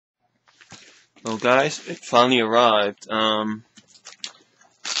Well, guys, it finally arrived. I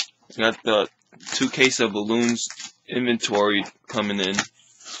got the 2 cases of balloons inventory coming in.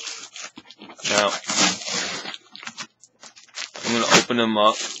 Now, I'm gonna open them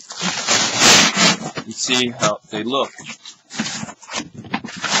up and see how they look.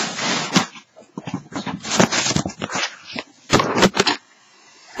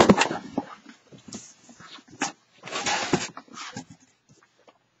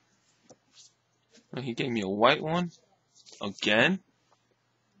 He gave me a white one again.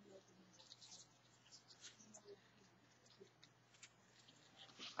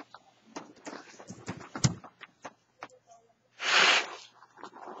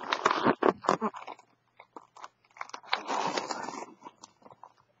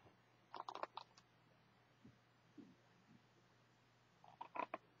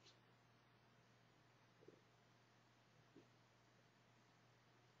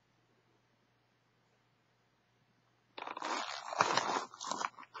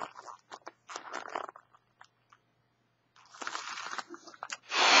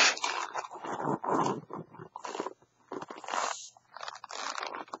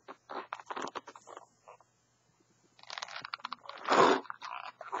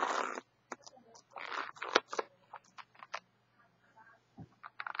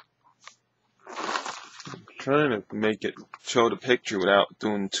 Trying to make it show the picture without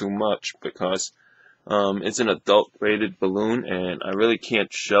doing too much because it's an adult rated balloon and I really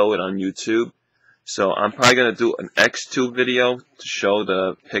can't show it on YouTube. So I'm probably going to do an X2 video to show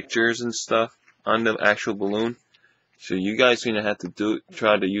the pictures and stuff on the actual balloon. So you guys are going to have to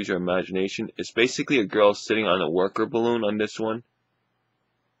try to use your imagination. It's basically a girl sitting on a worker balloon on this one.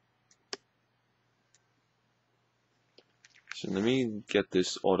 So let me get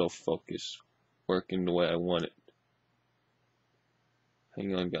this autofocus working the way I want it.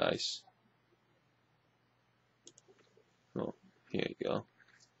 Hang on, guys. Oh, here you go.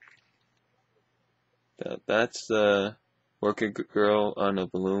 That's the worker girl on a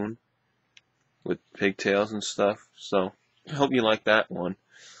balloon with pigtails and stuff. So I hope you like that one.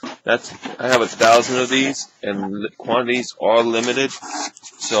 I have 1,000 of these, and the quantities are limited.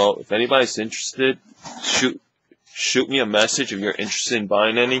 So if anybody's interested, shoot me a message if you're interested in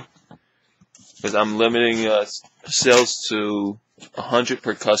buying any, because I'm limiting sales to 100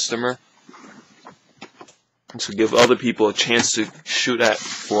 per customer. So give other people a chance to shoot at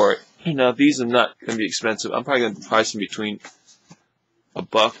for it. Now these are not going to be expensive. I'm probably going to price them between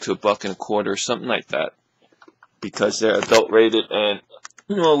 $1 to $1.25, something like that, because they're adult rated, and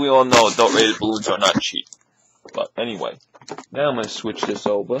we all know adult rated balloons are not cheap. But anyway, now I'm going to switch this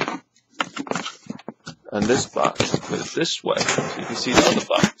over, and this box, put it this way so you can see the other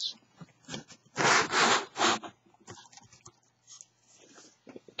box.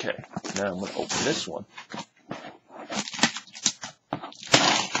 Okay, now I'm going to open this one.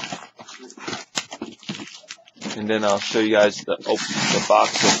 And then I'll show you guys the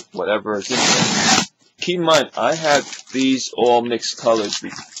box of whatever is in there. Keep in mind, I had these all mixed colors.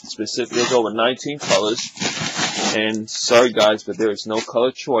 Specifically, there's over 19 colors. And sorry guys, but there is no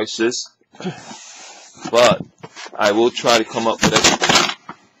color choices. But I will try to come up with as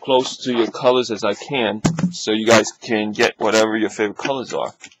close to your colors as I can, so you guys can get whatever your favorite colors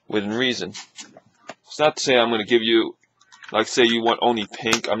are within reason. It's not to say I'm going to give you, like say you want only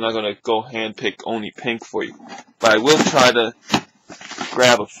pink, I'm not going to go hand pick only pink for you. But I will try to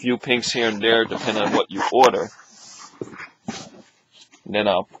grab a few pinks here and there depending on what you order. And then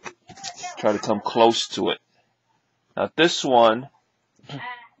I'll try to come close to it. Now this one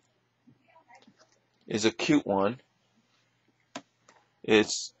is a cute one.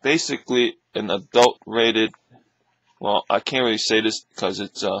 It's basically an adult rated, well, I can't really say this because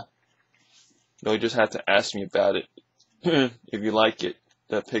it's you just have to ask me about it. If you like it,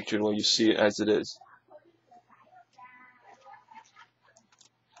 that picture the way you see it as it is.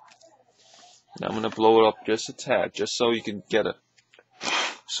 Now I'm going to blow it up just a tad, just so you can get a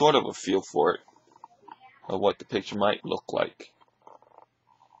sort of a feel for it, of what the picture might look like.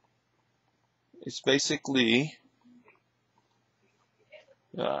 It's basically,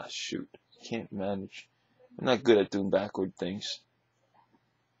 shoot, can't manage. I'm not good at doing backward things.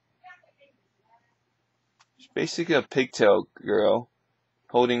 It's basically a pigtail girl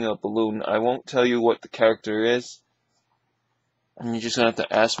holding a balloon. I won't tell you what the character is, and you're just going to have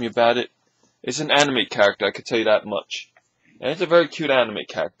to ask me about it. It's an anime character, I can tell you that much. And it's a very cute anime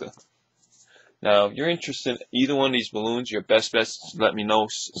character. Now, if you're interested in either one of these balloons, your best bet is to let me know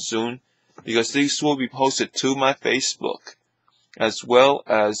soon, because these will be posted to my Facebook, as well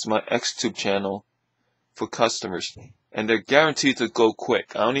as my XTube channel for customers. and they're guaranteed to go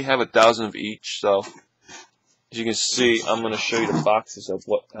quick. I only have 1,000 of each, so as you can see, I'm going to show you the boxes of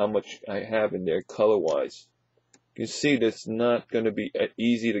how much I have in there color-wise. You can see that's not going to be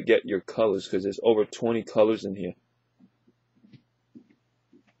easy to get your colors because there's over 20 colors in here.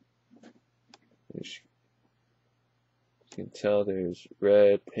 As you can tell, there's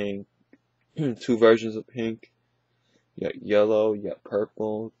red, pink, 2 versions of pink. You got yellow, you got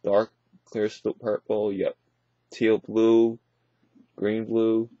purple, dark clear split purple, you got teal blue, green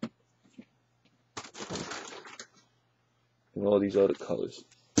blue, and all these other colors.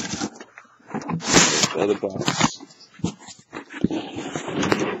 The other box.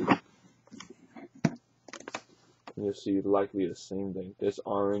 You'll see likely the same thing. There's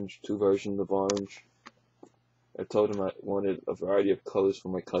orange, 2 versions of orange. I told him I wanted a variety of colors for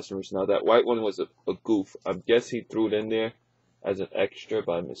my customers. Now that white one was a goof. I guess he threw it in there as an extra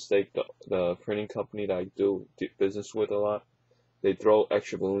by mistake. The printing company that I do business with a lot, they throw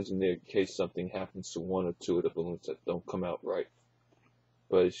extra balloons in there in case something happens to 1 or 2 of the balloons that don't come out right.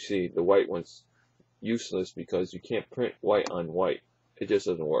 But you see, the white one's useless because you can't print white on white. It just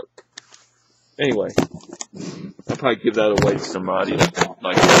doesn't work. Anyway, I'll probably give that away to somebody that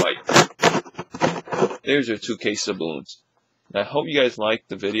likes white. There's your 2 cases of balloons. And I hope you guys liked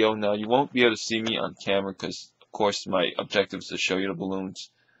the video. Now, you won't be able to see me on camera because, of course, my objective is to show you the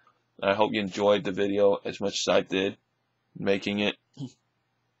balloons. And I hope you enjoyed the video as much as I did making it.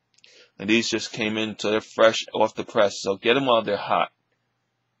 And these just came in, so they're fresh off the press. So get them while they're hot.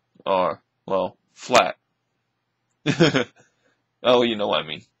 Or, well, flat. Oh, you know what I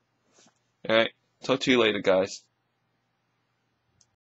mean. Alright, talk to you later, guys.